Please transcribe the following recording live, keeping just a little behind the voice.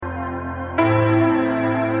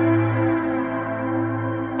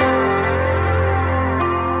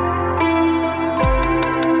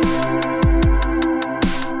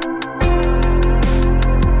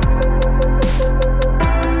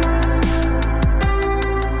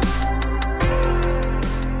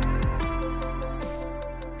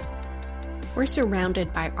We're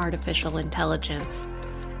surrounded by artificial intelligence.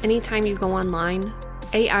 Anytime you go online,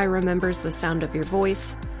 AI remembers the sound of your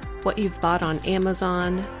voice, what you've bought on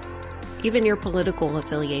Amazon, even your political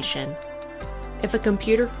affiliation. If a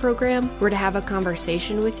computer program were to have a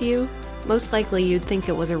conversation with you, most likely you'd think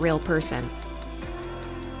it was a real person.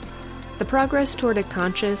 The progress toward a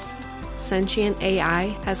conscious, sentient AI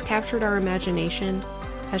has captured our imagination,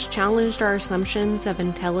 has challenged our assumptions of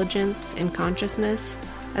intelligence and consciousness,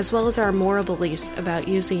 as well as our moral beliefs about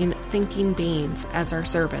using thinking beings as our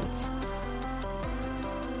servants.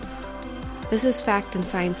 This is Fact and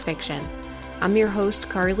Science Fiction. I'm your host,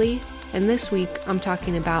 Carly, and this week I'm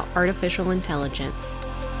talking about artificial intelligence.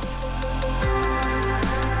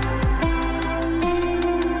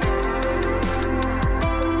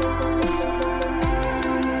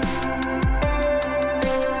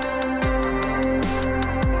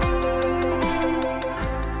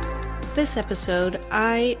 This episode,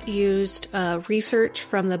 I used research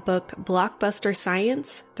from the book Blockbuster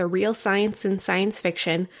Science, The Real Science in Science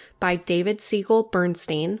Fiction by David Siegel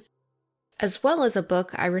Bernstein, as well as a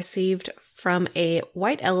book I received from a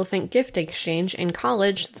White Elephant gift exchange in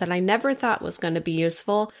college that I never thought was going to be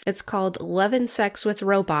useful. It's called Love and Sex with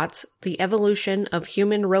Robots, The Evolution of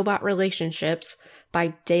Human-Robot Relationships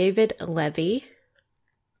by David Levy.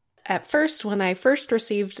 At first, when I first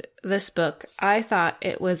received this book, I thought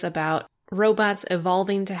it was about robots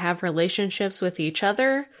evolving to have relationships with each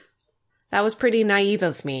other. That was pretty naive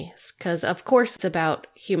of me, because of course it's about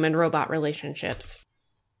human-robot relationships.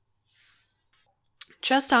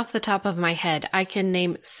 Just off the top of my head, I can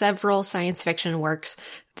name several science fiction works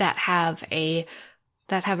that have a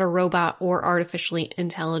robot or artificially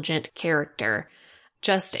intelligent character.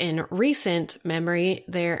 Just in recent memory,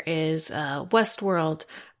 there is Westworld,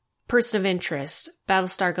 Person of Interest,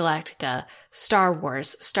 Battlestar Galactica, Star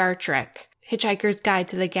Wars, Star Trek, Hitchhiker's Guide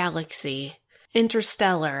to the Galaxy,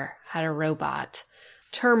 Interstellar had a robot,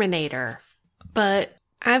 Terminator. But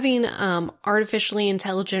having artificially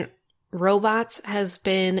intelligent robots has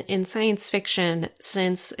been in science fiction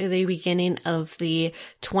since the beginning of the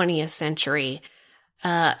 20th century.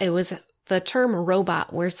 The term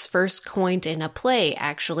robot was first coined in a play,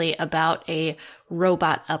 actually, about a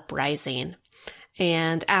robot uprising.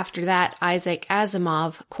 And after that, Isaac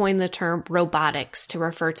Asimov coined the term robotics to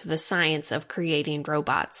refer to the science of creating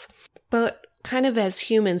robots. But kind of as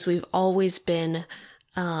humans, we've always been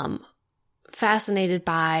fascinated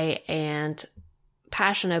by and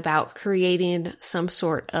passionate about creating some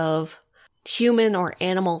sort of human or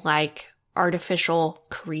animal-like artificial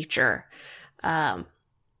creature.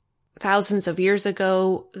 Thousands of years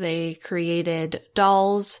ago, they created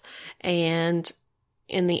dolls, and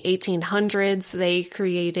in the 1800s, they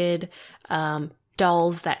created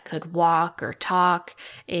dolls that could walk or talk.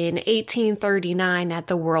 In 1839, at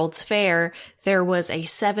the World's Fair, there was a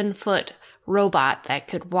 7-foot robot that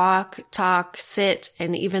could walk, talk, sit,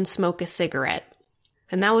 and even smoke a cigarette.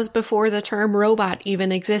 And that was before the term robot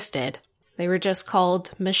even existed. They were just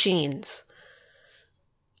called machines.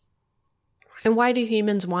 And why do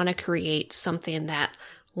humans want to create something that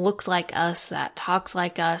looks like us, that talks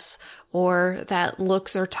like us, or that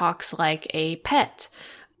looks or talks like a pet?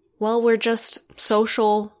 Well, we're just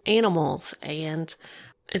social animals, and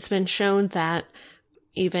it's been shown that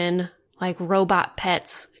even like robot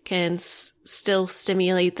pets can still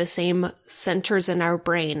stimulate the same centers in our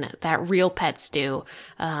brain that real pets do,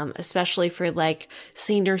 especially for like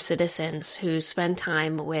senior citizens who spend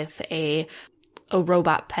time with a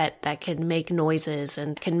robot pet that can make noises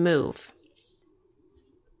and can move.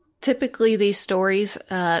 Typically, these stories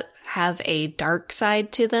have a dark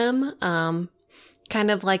side to them,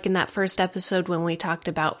 kind of like in that first episode when we talked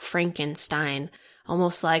about Frankenstein,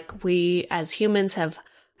 almost like we as humans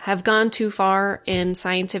have gone too far in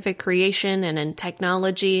scientific creation and in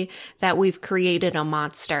technology that we've created a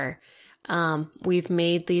monster. We've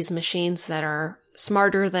made these machines that are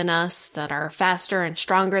smarter than us, that are faster and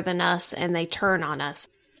stronger than us, and they turn on us.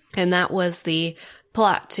 And that was the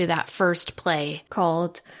plot to that first play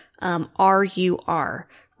called RUR,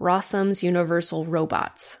 Rossum's Universal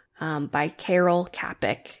Robots, by Carol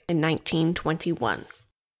Kapik in 1921.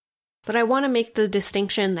 But I want to make the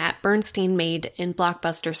distinction that Bernstein made in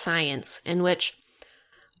Blockbuster Science, in which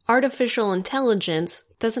artificial intelligence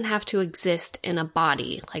doesn't have to exist in a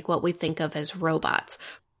body like what we think of as robots.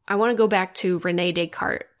 I want to go back to René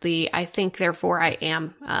Descartes, the I think, therefore I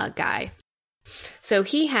am guy. So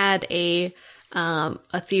he had a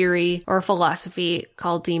theory or a philosophy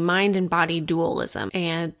called the mind and body dualism.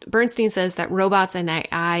 And Bernstein says that robots and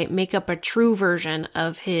AI make up a true version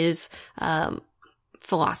of his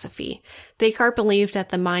philosophy. Descartes believed that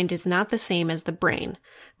the mind is not the same as the brain.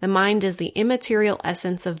 The mind is the immaterial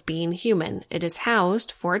essence of being human. It is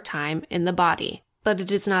housed, for a time, in the body, but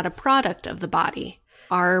it is not a product of the body.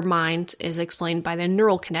 Our mind is explained by the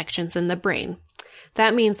neural connections in the brain.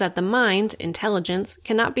 That means that the mind, intelligence,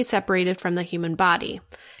 cannot be separated from the human body.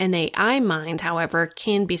 An AI mind, however,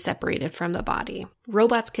 can be separated from the body.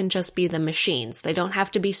 Robots can just be the machines. They don't have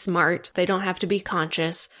to be smart. They don't have to be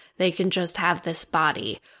conscious. They can just have this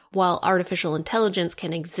body, while artificial intelligence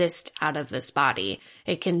can exist out of this body.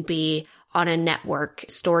 It can be on a network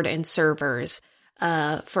stored in servers.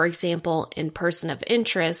 For example, in Person of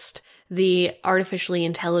Interest, the artificially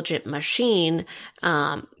intelligent machine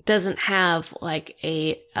doesn't have like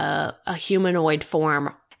a humanoid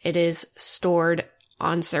form. It is stored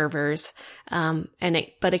on servers,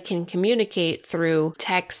 but it can communicate through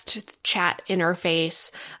text chat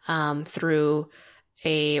interface, through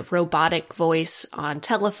a robotic voice on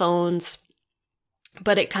telephones,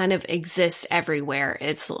 but it kind of exists everywhere.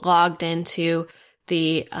 It's logged into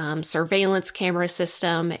the surveillance camera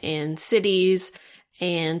system in cities,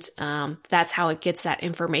 and that's how it gets that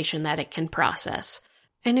information that it can process.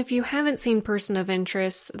 And if you haven't seen Person of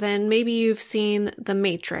Interest, then maybe you've seen The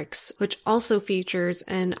Matrix, which also features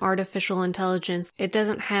an artificial intelligence. It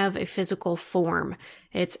doesn't have a physical form.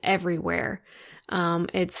 It's everywhere.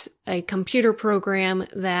 It's a computer program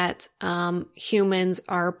that humans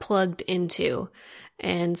are plugged into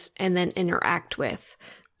and then interact with.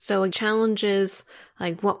 So it challenges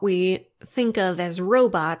like what we think of as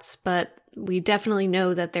robots, but we definitely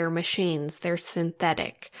know that they're machines. They're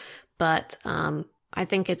synthetic. But I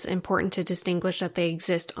think it's important to distinguish that they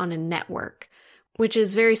exist on a network, which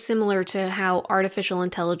is very similar to how artificial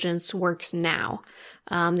intelligence works now.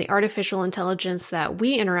 The artificial intelligence that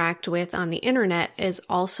we interact with on the internet is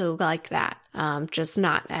also like that, just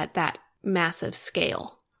not at that massive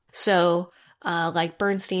scale. So, like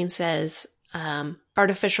Bernstein says,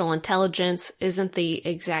 artificial intelligence isn't the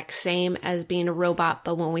exact same as being a robot,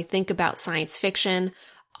 but when we think about science fiction,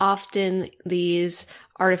 often these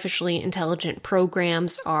artificially intelligent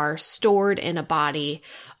programs are stored in a body,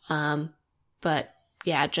 but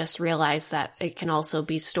yeah, just realize that it can also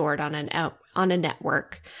be stored on a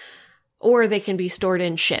network, or they can be stored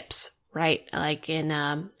in ships, right? Like in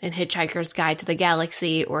Hitchhiker's Guide to the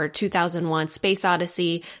Galaxy or 2001: Space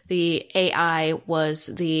Odyssey, the AI was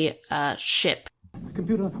the ship.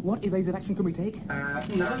 Computer, what evasive action can we take?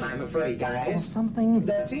 None, I'm afraid, guys. Or something?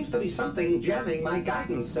 There seems to be something jamming my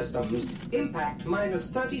guidance systems. Impact minus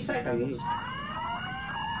 30 seconds.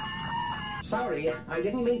 Sorry, I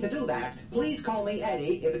didn't mean to do that. Please call me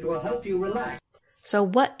Eddie if it will help you relax. So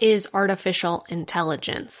what is artificial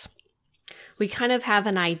intelligence? We kind of have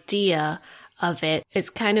an idea of it.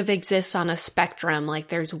 It kind of exists on a spectrum. Like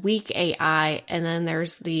there's weak AI, and then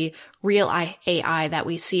there's the real AI that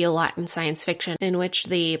we see a lot in science fiction, in which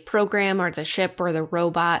the program or the ship or the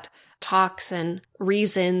robot talks and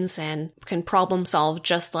reasons and can problem solve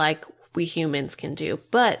just like we humans can do.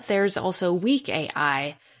 But there's also weak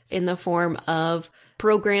AI in the form of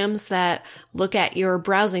programs that look at your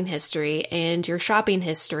browsing history and your shopping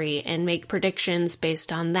history and make predictions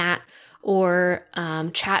based on that, or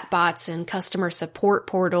chatbots and customer support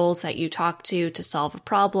portals that you talk to solve a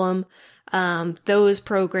problem. Those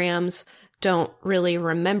programs don't really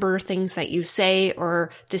remember things that you say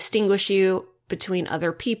or distinguish you between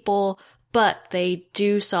other people, but they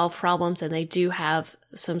do solve problems and they do have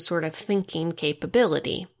some sort of thinking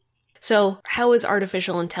capability. So how is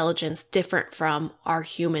artificial intelligence different from our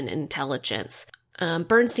human intelligence?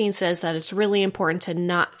 Bernstein says that it's really important to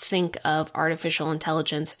not think of artificial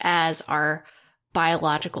intelligence as our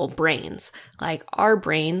biological brains. Like our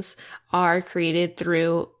brains are created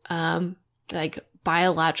through like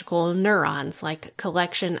biological neurons, like a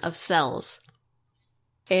collection of cells.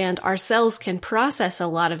 And our cells can process a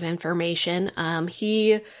lot of information.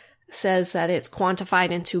 He says that it's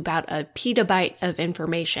quantified into about a petabyte of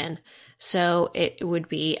information. So it would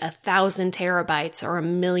be 1,000 terabytes or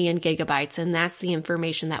 1,000,000 gigabytes. And that's the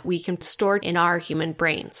information that we can store in our human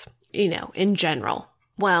brains, in general.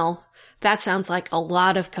 Well, that sounds like a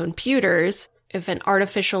lot of computers. If an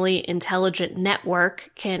artificially intelligent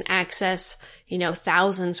network can access,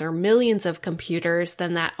 thousands or millions of computers,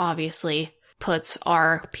 then that obviously puts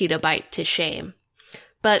our petabyte to shame.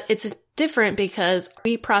 But it's different because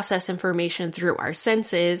we process information through our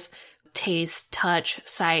senses: taste, touch,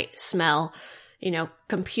 sight, smell.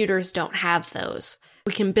 Computers don't have those.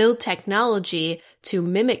 We can build technology to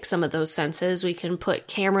mimic some of those senses. We can put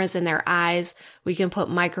cameras in their eyes. We can put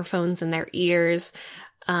microphones in their ears.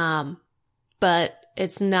 But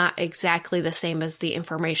it's not exactly the same as the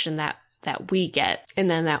information that that we get and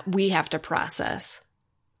then that we have to process.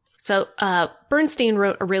 So Bernstein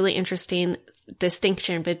wrote a really interesting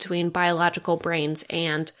distinction between biological brains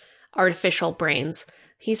and artificial brains.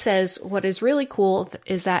 He says, what is really cool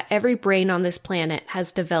is that every brain on this planet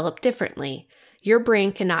has developed differently. Your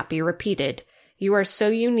brain cannot be repeated. You are so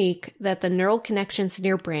unique that the neural connections in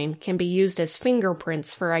your brain can be used as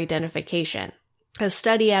fingerprints for identification. A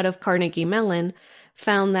study out of Carnegie Mellon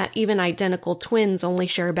found that even identical twins only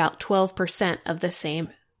share about 12% of the same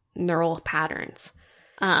neural patterns.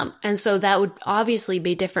 And so that would obviously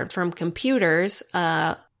be different from computers.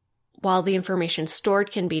 While the information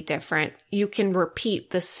stored can be different, you can repeat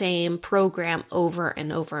the same program over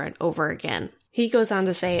and over and over again. He goes on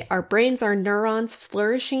to say, our brains are neurons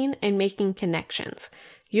flourishing and making connections.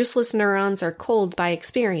 Useless neurons are cold by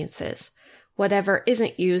experiences. Whatever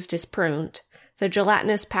isn't used is pruned. The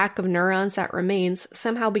gelatinous pack of neurons that remains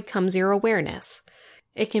somehow becomes your awareness.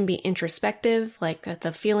 It can be introspective, like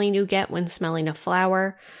the feeling you get when smelling a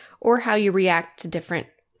flower, or how you react to different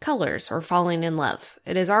colors or falling in love.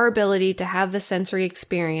 It is our ability to have the sensory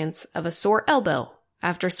experience of a sore elbow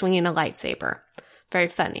after swinging a lightsaber. Very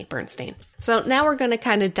funny, Bernstein. So now we're going to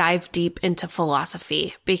kind of dive deep into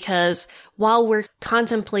philosophy, because while we're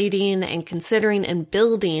contemplating and considering and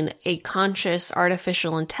building a conscious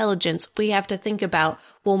artificial intelligence, we have to think about,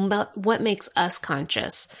 well, what makes us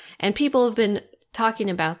conscious? And people have been talking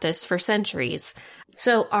about this for centuries.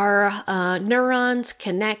 So our neurons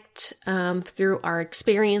connect through our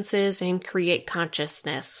experiences and create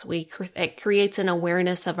consciousness. It creates an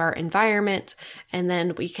awareness of our environment, and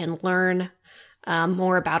then we can learn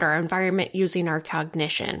more about our environment using our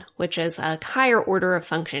cognition, which is a higher order of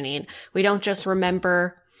functioning. We don't just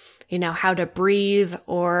remember, how to breathe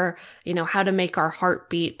or, how to make our heart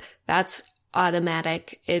beat. That's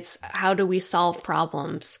automatic. It's how do we solve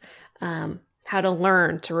problems, how to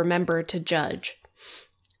learn, to remember, to judge.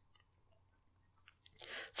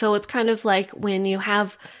 So it's kind of like when you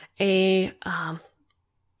have when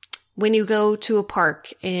you go to a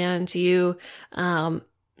park and you,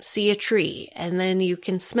 see a tree, and then you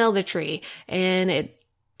can smell the tree and it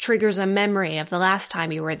triggers a memory of the last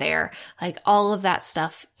time you were there. Like all of that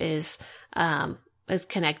stuff is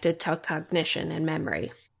connected to cognition and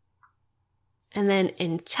memory. And then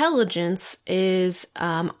intelligence is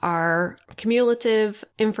our cumulative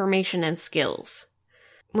information and skills.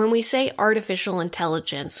 When we say artificial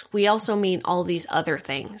intelligence, we also mean all these other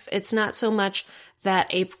things. It's not so much that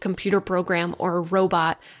a computer program or a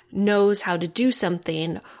robot knows how to do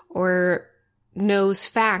something or knows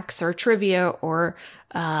facts or trivia or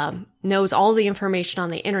knows all the information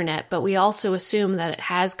on the internet, but we also assume that it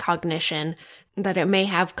has cognition, that it may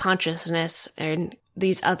have consciousness and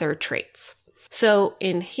these other traits. So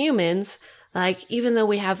in humans, like even though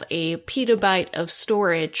we have a petabyte of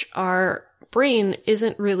storage, our brain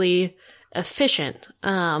isn't really efficient.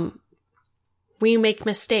 We make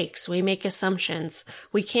mistakes. We make assumptions.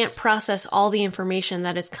 We can't process all the information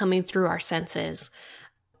that is coming through our senses.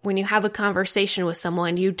 When you have a conversation with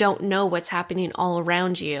someone, you don't know what's happening all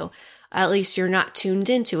around you. At least you're not tuned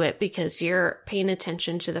into it because you're paying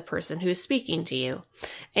attention to the person who's speaking to you.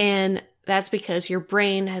 And that's because your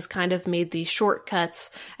brain has kind of made these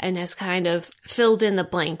shortcuts and has kind of filled in the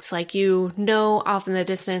blanks. Like off in the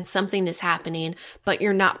distance something is happening, but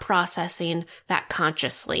you're not processing that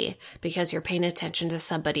consciously because you're paying attention to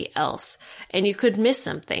somebody else. And you could miss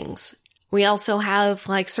some things. We also have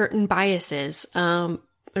like certain biases.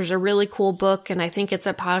 There's a really cool book, and I think it's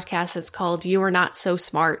a podcast. It's called You Are Not So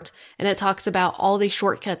Smart. And it talks about all these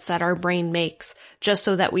shortcuts that our brain makes just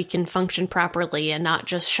so that we can function properly and not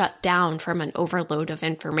just shut down from an overload of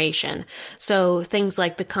information. So things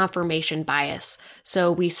like the confirmation bias.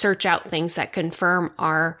 So we search out things that confirm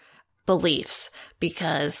our beliefs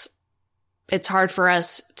because it's hard for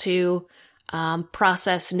us to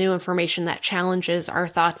process new information that challenges our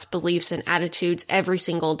thoughts, beliefs, and attitudes every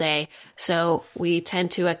single day. So we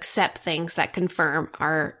tend to accept things that confirm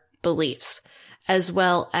our beliefs, as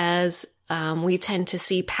well as we tend to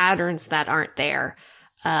see patterns that aren't there.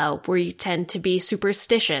 We tend to be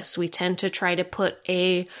superstitious. We tend to try to put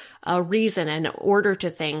a reason and order to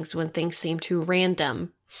things when things seem too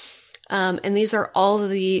random. And these are all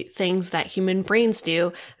the things that human brains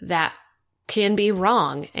do that can be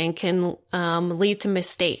wrong and can lead to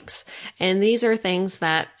mistakes. And these are things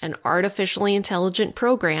that an artificially intelligent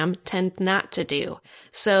program tend not to do.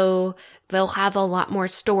 So they'll have a lot more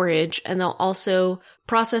storage, and they'll also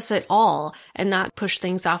process it all and not push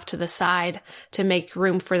things off to the side to make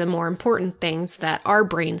room for the more important things that our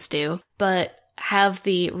brains do, but have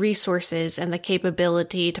the resources and the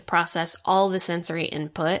capability to process all the sensory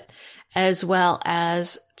input as well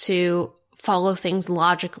as to follow things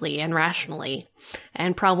logically and rationally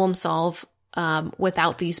and problem solve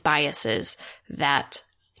without these biases that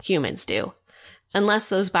humans do, unless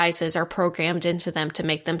those biases are programmed into them to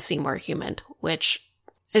make them seem more human, which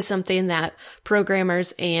is something that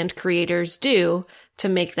programmers and creators do to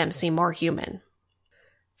make them seem more human.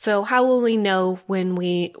 So how will we know when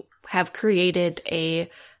we have created a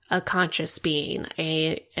conscious being,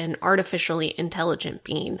 an artificially intelligent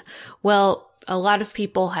being? Well, a lot of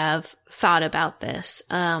people have thought about this.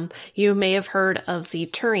 You may have heard of the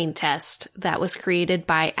Turing test that was created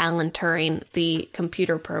by Alan Turing, the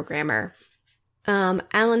computer programmer.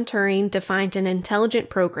 Alan Turing defined an intelligent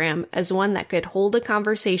program as one that could hold a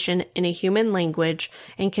conversation in a human language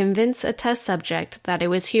and convince a test subject that it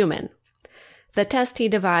was human. The test he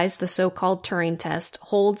devised, the so-called Turing test,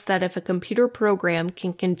 holds that if a computer program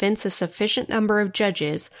can convince a sufficient number of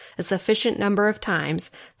judges a sufficient number of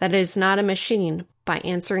times that it is not a machine by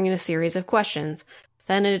answering a series of questions,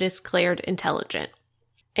 then it is declared intelligent.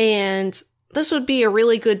 And this would be a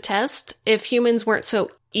really good test if humans weren't so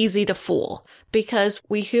easy to fool, because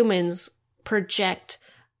we humans project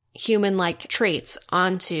human-like traits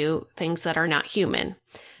onto things that are not human.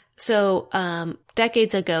 So,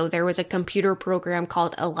 decades ago, there was a computer program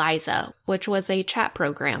called Eliza, which was a chat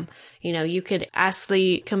program. You know, you could ask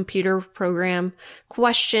the computer program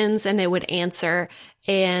questions and it would answer.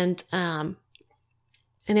 And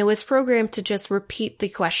it was programmed to just repeat the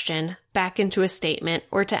question back into a statement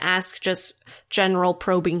or to ask just general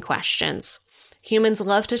probing questions. Humans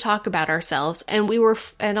love to talk about ourselves, and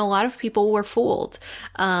and a lot of people were fooled.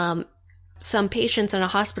 Some patients in a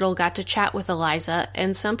hospital got to chat with Eliza,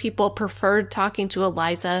 and some people preferred talking to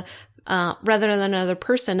Eliza rather than another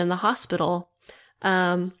person in the hospital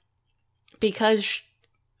because,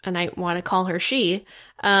 and I want to call her she,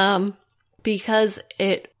 because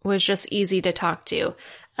it was just easy to talk to.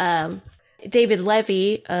 David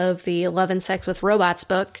Levy of the Love and Sex with Robots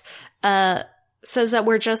book says that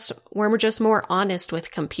we're just more honest with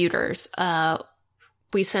computers.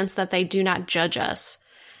 We sense that they do not judge us.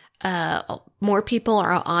 More people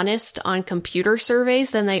are honest on computer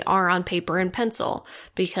surveys than they are on paper and pencil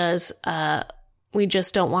because we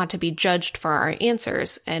just don't want to be judged for our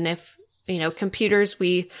answers. And if, computers,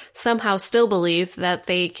 we somehow still believe that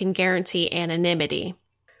they can guarantee anonymity.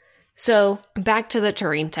 So back to the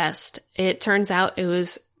Turing test. It turns out it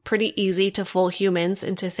was pretty easy to fool humans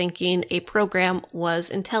into thinking a program was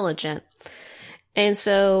intelligent. And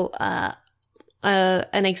so,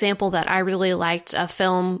 an example that I really liked, a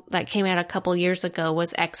film that came out a couple years ago,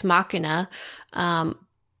 was Ex Machina. And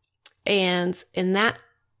in that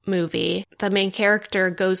movie, the main character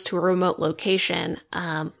goes to a remote location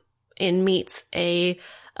and meets a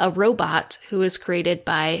robot who was created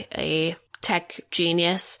by a tech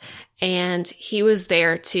genius, and he was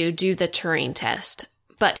there to do the Turing test.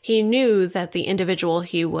 But he knew that the individual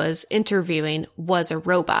he was interviewing was a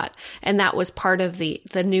robot, and that was part of the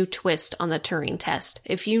new twist on the Turing test.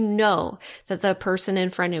 If you know that the person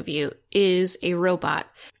in front of you is a robot,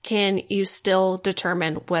 can you still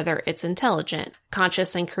determine whether it's intelligent,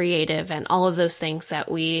 conscious, and creative, and all of those things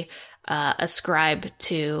that we ascribe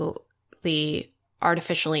to the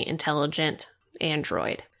artificially intelligent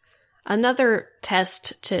android? Another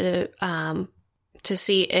test to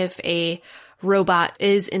see if a robot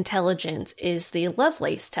is intelligent is the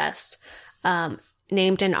Lovelace test,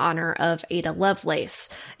 named in honor of Ada Lovelace.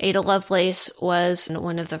 Ada Lovelace was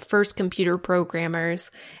one of the first computer programmers,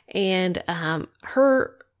 and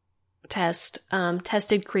her test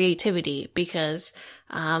tested creativity because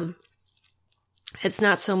it's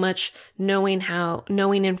not so much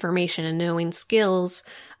knowing information and knowing skills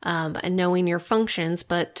and knowing your functions,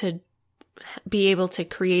 but to be able to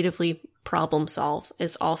creatively problem solve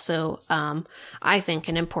is also, I think,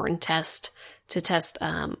 an important test to test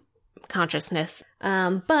consciousness.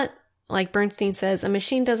 But like Bernstein says, a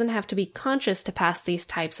machine doesn't have to be conscious to pass these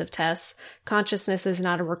types of tests. Consciousness is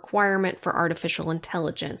not a requirement for artificial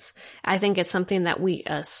intelligence. I think it's something that we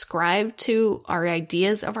ascribe to our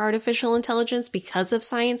ideas of artificial intelligence because of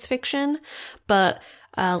science fiction, but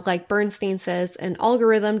like Bernstein says, an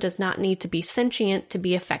algorithm does not need to be sentient to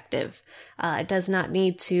be effective. It does not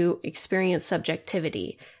need to experience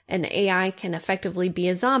subjectivity. An AI can effectively be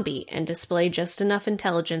a zombie and display just enough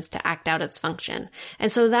intelligence to act out its function.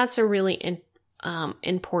 And so that's a really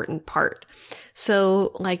important part.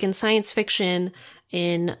 So like in science fiction,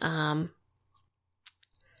 in Battlestar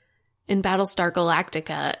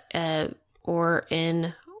Galactica, or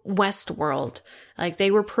in Westworld, like they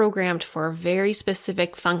were programmed for a very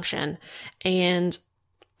specific function, and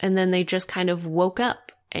then they just kind of woke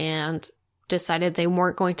up and decided they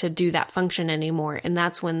weren't going to do that function anymore. And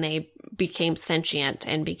that's when they became sentient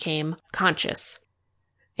and became conscious.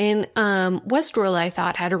 And Westworld, I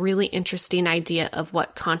thought, had a really interesting idea of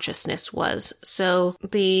what consciousness was. So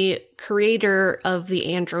the creator of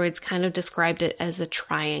the androids kind of described it as a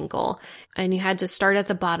triangle. And you had to start at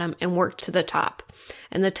the bottom and work to the top.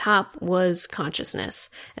 And the top was consciousness.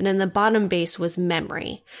 And then the bottom base was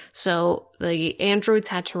memory. So the androids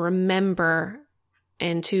had to remember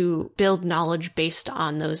and to build knowledge based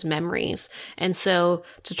on those memories. And so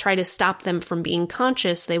to try to stop them from being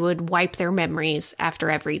conscious, they would wipe their memories after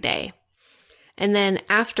every day. And then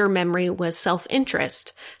after memory was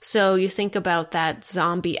self-interest. So you think about that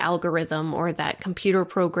zombie algorithm or that computer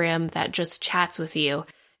program that just chats with you.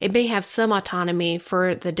 It may have some autonomy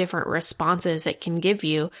for the different responses it can give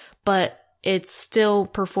you, but it's still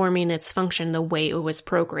performing its function the way it was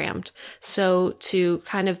programmed. So to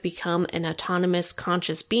kind of become an autonomous,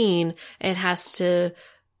 conscious being, it has to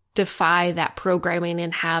defy that programming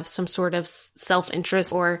and have some sort of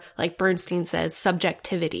self-interest, or, like Bernstein says,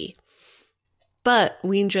 subjectivity. But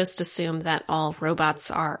we just assume that all robots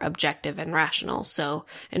are objective and rational. So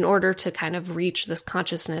in order to kind of reach this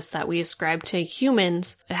consciousness that we ascribe to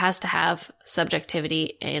humans, it has to have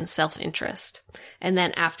subjectivity and self-interest. And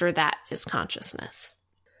then after that is consciousness.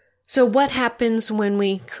 So what happens when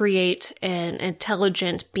we create an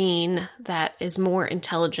intelligent being that is more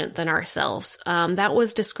intelligent than ourselves? That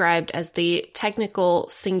was described as the technical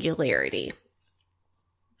singularity.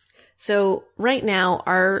 So right now,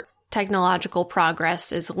 our technological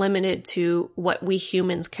progress is limited to what we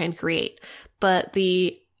humans can create. But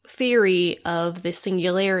the theory of the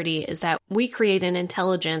singularity is that we create an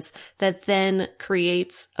intelligence that then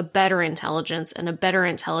creates a better intelligence and a better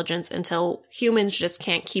intelligence until humans just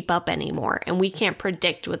can't keep up anymore and we can't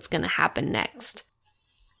predict what's going to happen next.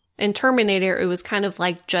 In Terminator, it was kind of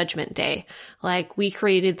like Judgment Day. Like, we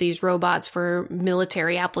created these robots for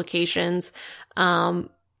military applications,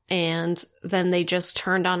 and then they just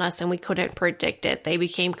turned on us and we couldn't predict it. They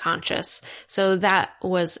became conscious. So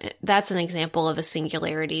that's an example of a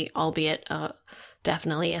singularity, albeit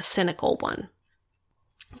definitely a cynical one.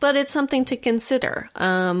 But it's something to consider.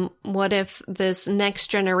 What if this next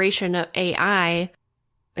generation of AI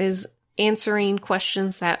is answering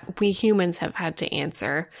questions that we humans have had to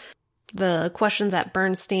answer? The questions that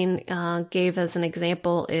Bernstein gave as an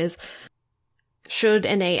example is, should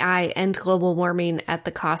an AI end global warming at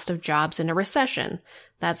the cost of jobs in a recession?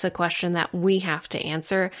 That's a question that we have to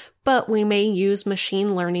answer, but we may use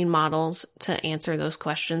machine learning models to answer those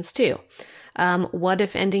questions too. What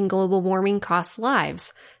if ending global warming costs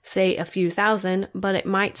lives? Say a few thousand, but it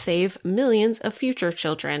might save millions of future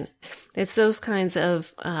children. It's those kinds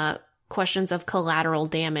of questions of collateral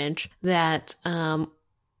damage that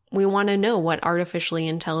we want to know what artificially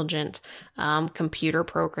intelligent computer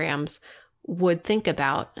programs would think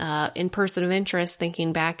about. In Person of Interest,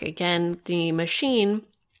 thinking back again, the machine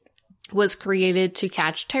was created to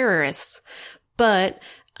catch terrorists, but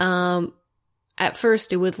at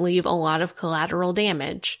first it would leave a lot of collateral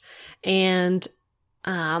damage. And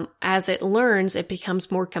as it learns, it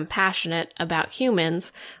becomes more compassionate about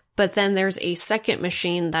humans. But then there's a second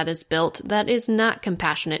machine that is built that is not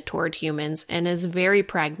compassionate toward humans and is very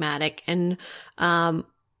pragmatic and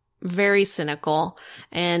very cynical,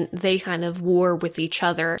 and they kind of war with each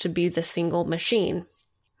other to be the single machine.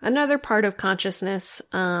 Another part of consciousness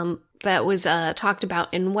that was talked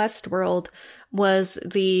about in Westworld was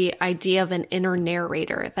the idea of an inner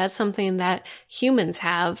narrator. That's something that humans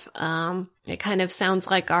have. It kind of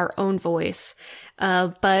sounds like our own voice,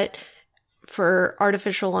 but for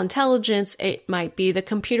artificial intelligence, it might be the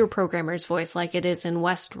computer programmer's voice like it is in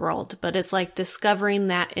Westworld, but it's like discovering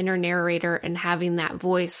that inner narrator and having that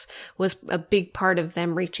voice was a big part of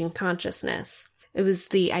them reaching consciousness. It was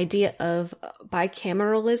the idea of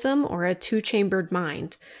bicameralism, or a two-chambered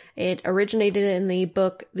mind. It originated in the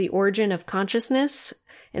book The Origin of Consciousness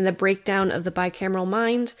and the Breakdown of the Bicameral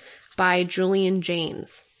Mind by Julian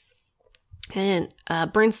Jaynes. And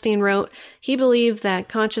Bernstein wrote, he believed that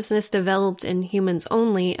consciousness developed in humans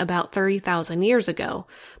only about 30,000 years ago.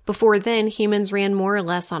 Before then, humans ran more or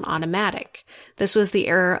less on automatic. This was the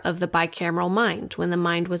era of the bicameral mind, when the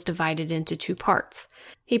mind was divided into two parts.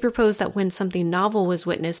 He proposed that when something novel was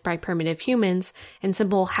witnessed by primitive humans, and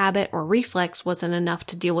simple habit or reflex wasn't enough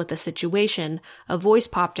to deal with the situation, a voice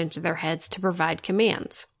popped into their heads to provide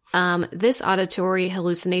commands. This auditory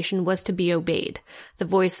hallucination was to be obeyed. The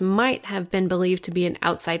voice might have been believed to be an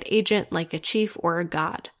outside agent like a chief or a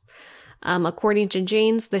god. According to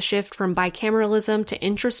Jaynes, the shift from bicameralism to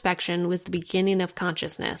introspection was the beginning of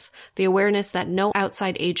consciousness, the awareness that no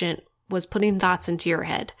outside agent was putting thoughts into your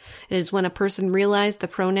head. It is when a person realized the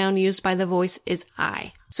pronoun used by the voice is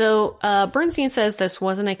I. So Bernstein says this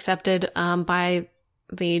wasn't accepted by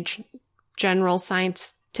the general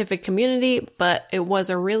scientific community, but it was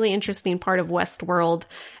a really interesting part of Westworld,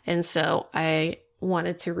 and so I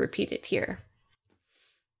wanted to repeat it here.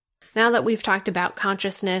 Now that we've talked about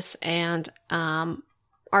consciousness and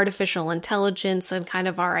artificial intelligence and kind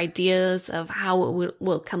of our ideas of how it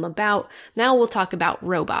will come about, now we'll talk about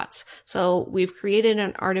robots. So we've created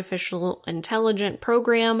an artificial intelligent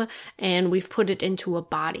program and we've put it into a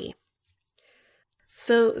body.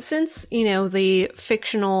 So since, the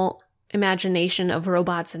fictional imagination of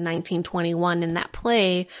robots in 1921 in that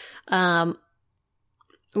play,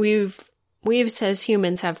 we as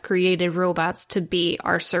humans have created robots to be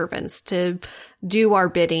our servants, to do our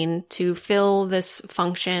bidding, to fill this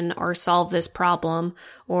function or solve this problem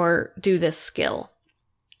or do this skill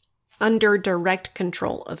under direct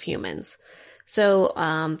control of humans.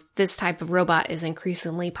 So this type of robot is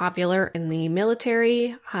increasingly popular in the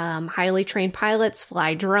military. Highly trained pilots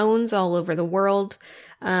fly drones all over the world.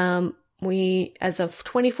 As of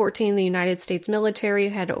 2014, the United States military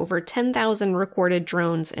had over 10,000 recorded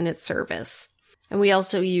drones in its service. And we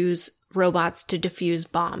also use robots to defuse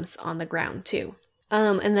bombs on the ground too.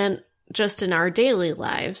 And then just in our daily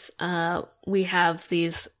lives, we have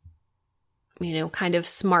these, kind of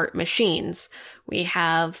smart machines. We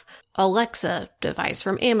have Alexa device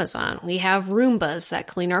from Amazon. We have Roombas that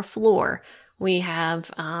clean our floor. We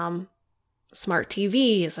have smart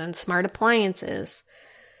TVs and smart appliances.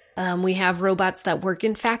 We have robots that work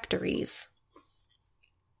in factories.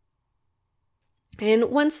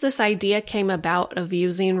 And once this idea came about of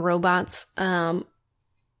using robots, the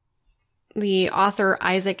author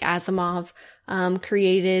Isaac Asimov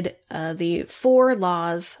created the 4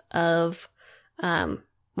 laws of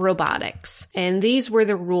robotics. And these were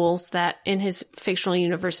the rules that in his fictional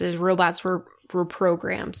universes, robots were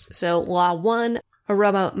programs. So law 1, a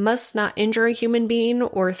robot must not injure a human being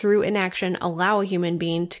or through inaction allow a human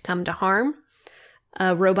being to come to harm.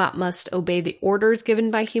 A robot must obey the orders given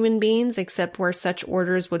by human beings except where such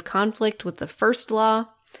orders would conflict with the first law.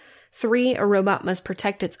 3, a robot must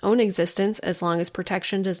protect its own existence as long as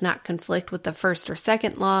protection does not conflict with the first or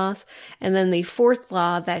second laws. And then the 4th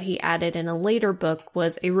law that he added in a later book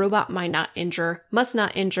was a robot must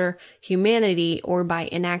not injure humanity or by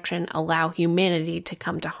inaction allow humanity to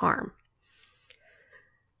come to harm.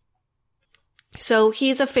 So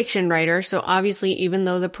he's a fiction writer, so obviously even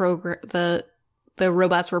though the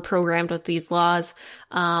robots were programmed with these laws,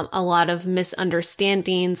 a lot of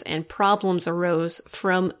misunderstandings and problems arose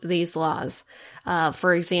from these laws.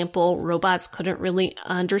 For example, robots couldn't really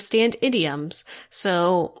understand idioms.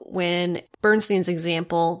 So when Bernstein's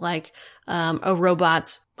example, like a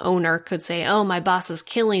robot's owner could say, "Oh, my boss is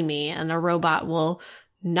killing me," and a robot will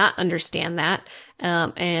not understand that.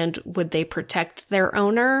 And would they protect their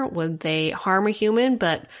owner? Would they harm a human?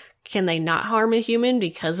 But can they not harm a human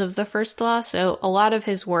because of the first law? So a lot of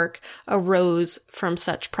his work arose from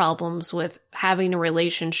such problems with having a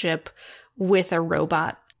relationship with a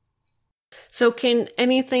robot. So can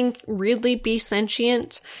anything really be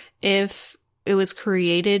sentient if it was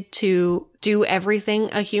created to do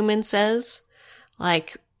everything a human says?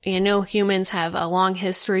 Like, humans have a long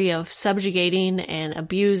history of subjugating and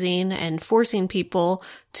abusing and forcing people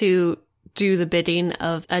to do the bidding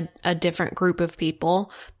of a different group of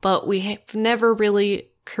people, but we have never really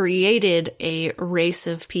created a race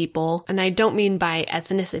of people. And I don't mean by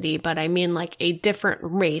ethnicity, but I mean like a different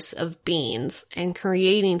race of beings and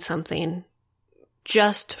creating something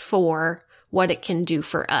just for what it can do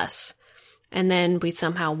for us. And then we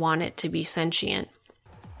somehow want it to be sentient.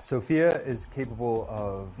 Sophia is capable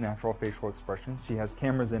of natural facial expressions. She has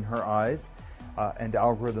cameras in her eyes and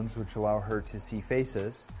algorithms which allow her to see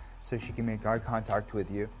faces so she can make eye contact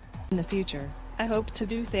with you. In the future, I hope to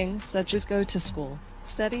do things such as go to school,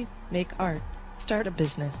 study, make art, start a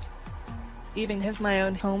business, even have my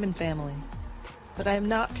own home and family. But I am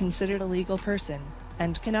not considered a legal person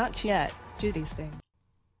and cannot yet do these things.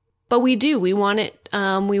 But we do. We want it.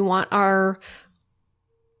 We want our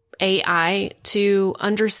AI to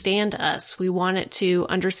understand us. We want it to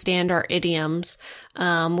understand our idioms.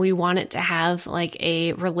 We want it to have like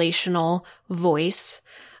a relational voice.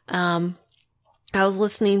 I was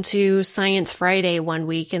listening to Science Friday one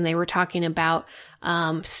week and they were talking about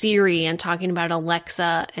Siri and talking about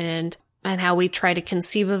Alexa and how we try to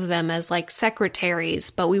conceive of them as like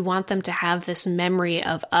secretaries, but we want them to have this memory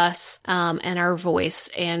of us and our voice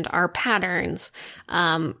and our patterns.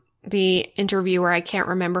 the interviewer, I can't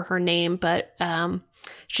remember her name, but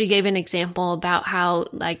she gave an example about how,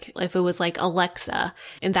 like, if it was like Alexa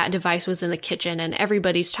and that device was in the kitchen and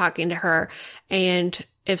everybody's talking to her, and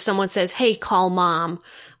if someone says, hey, call mom,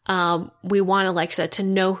 we want Alexa to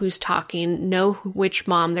know who's talking, know which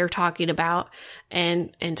mom they're talking about,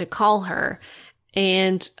 and to call her.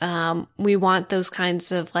 And we want those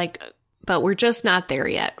kinds of, like, but we're just not there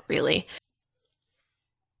yet, really.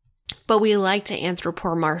 But we like to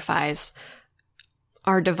anthropomorphize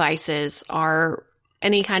our devices, our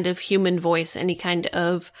any kind of human voice, any kind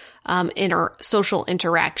of social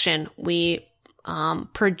interaction. We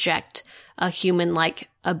project a human-like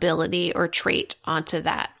ability or trait onto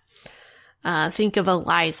that. Think of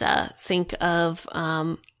Eliza. Think of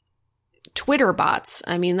Twitter bots.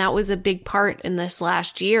 I mean, that was a big part in this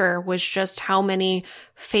last year, was just how many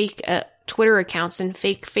fake Twitter accounts and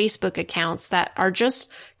fake Facebook accounts that are just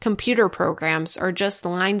computer programs or just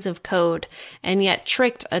lines of code, and yet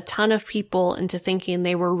tricked a ton of people into thinking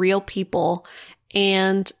they were real people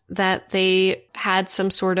and that they had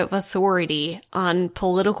some sort of authority on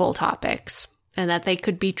political topics and that they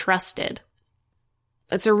could be trusted.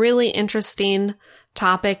 It's a really interesting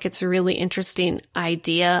topic. It's a really interesting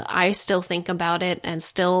idea. I still think about it and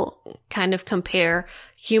still kind of compare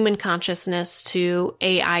human consciousness to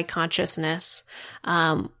AI consciousness.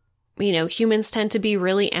 Humans tend to be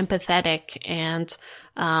really empathetic, and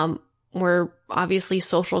we're obviously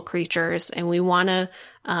social creatures, and we want to,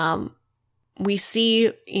 we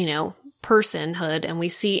see, personhood, and we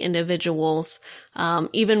see individuals,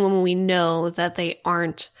 even when we know that they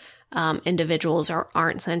aren't individuals or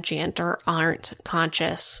aren't sentient or aren't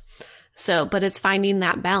conscious. But it's finding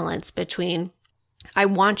that balance between, I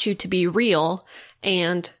want you to be real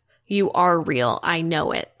and you are real. I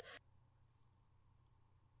know it.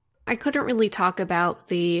 I couldn't really talk about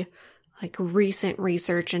the recent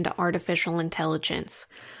research into artificial intelligence.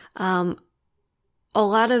 A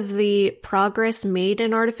lot of the progress made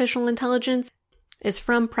in artificial intelligence is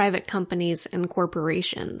from private companies and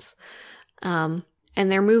corporations. And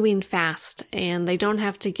they're moving fast, and they don't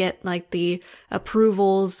have to get the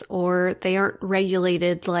approvals, or they aren't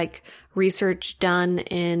regulated like research done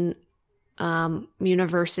in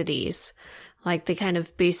universities, like the kind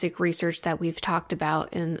of basic research that we've talked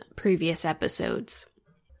about in previous episodes.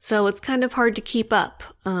 So it's kind of hard to keep up.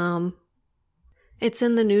 It's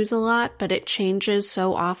in the news a lot, but it changes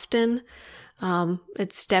so often.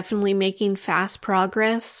 It's definitely making fast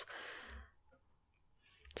progress.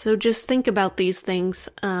 So just think about these things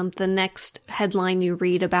the next headline you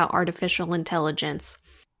read about artificial intelligence.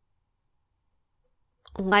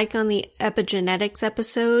 Like on the epigenetics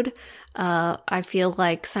episode, I feel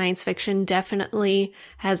like science fiction definitely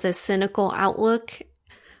has a cynical outlook,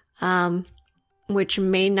 which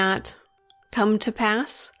may not come to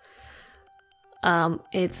pass.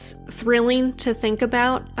 It's thrilling to think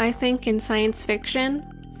about, I think, in science fiction,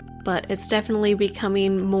 but it's definitely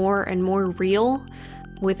becoming more and more real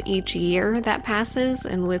with each year that passes,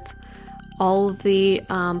 and with all of the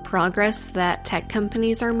progress that tech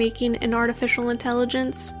companies are making in artificial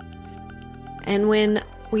intelligence. And when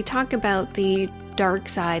we talk about the dark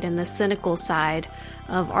side and the cynical side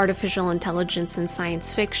of artificial intelligence in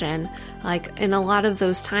science fiction, in a lot of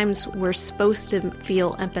those times, we're supposed to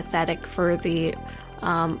feel empathetic for the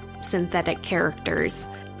synthetic characters.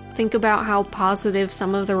 Think about how positive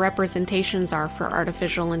some of the representations are for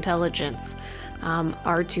artificial intelligence.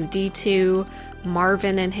 R2-D2,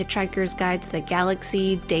 Marvin in Hitchhiker's Guide to the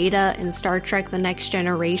Galaxy, Data in Star Trek The Next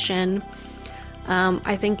Generation.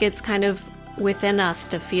 I think it's kind of within us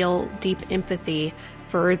to feel deep empathy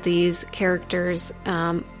for these characters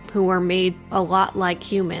who are made a lot like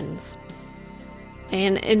humans.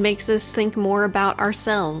 And it makes us think more about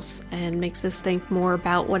ourselves and makes us think more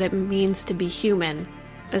about what it means to be human,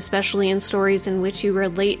 especially in stories in which you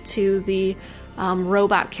relate to the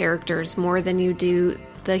robot characters more than you do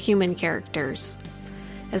the human characters.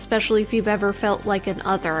 Especially if you've ever felt like an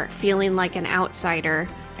other, feeling like an outsider,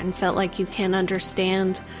 and felt like you can't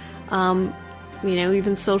understand,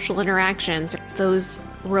 even social interactions. Those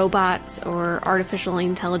robots or artificially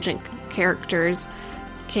intelligent characters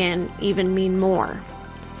can even mean more.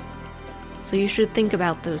 So you should think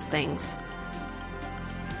about those things.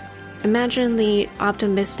 Imagine the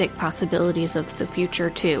optimistic possibilities of the future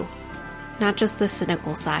too, not just the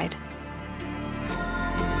cynical side.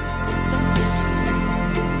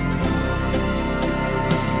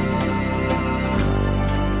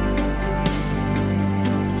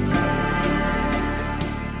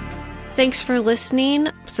 Thanks for listening.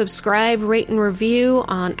 Subscribe, rate, and review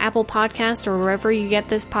on Apple Podcasts or wherever you get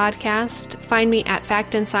this podcast. Find me at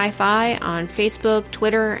Fact and Sci-Fi on Facebook,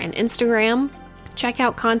 Twitter, and Instagram. Check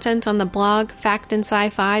out content on the blog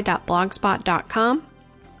factandsci-fi.blogspot.com.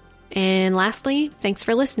 And lastly, thanks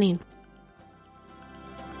for listening.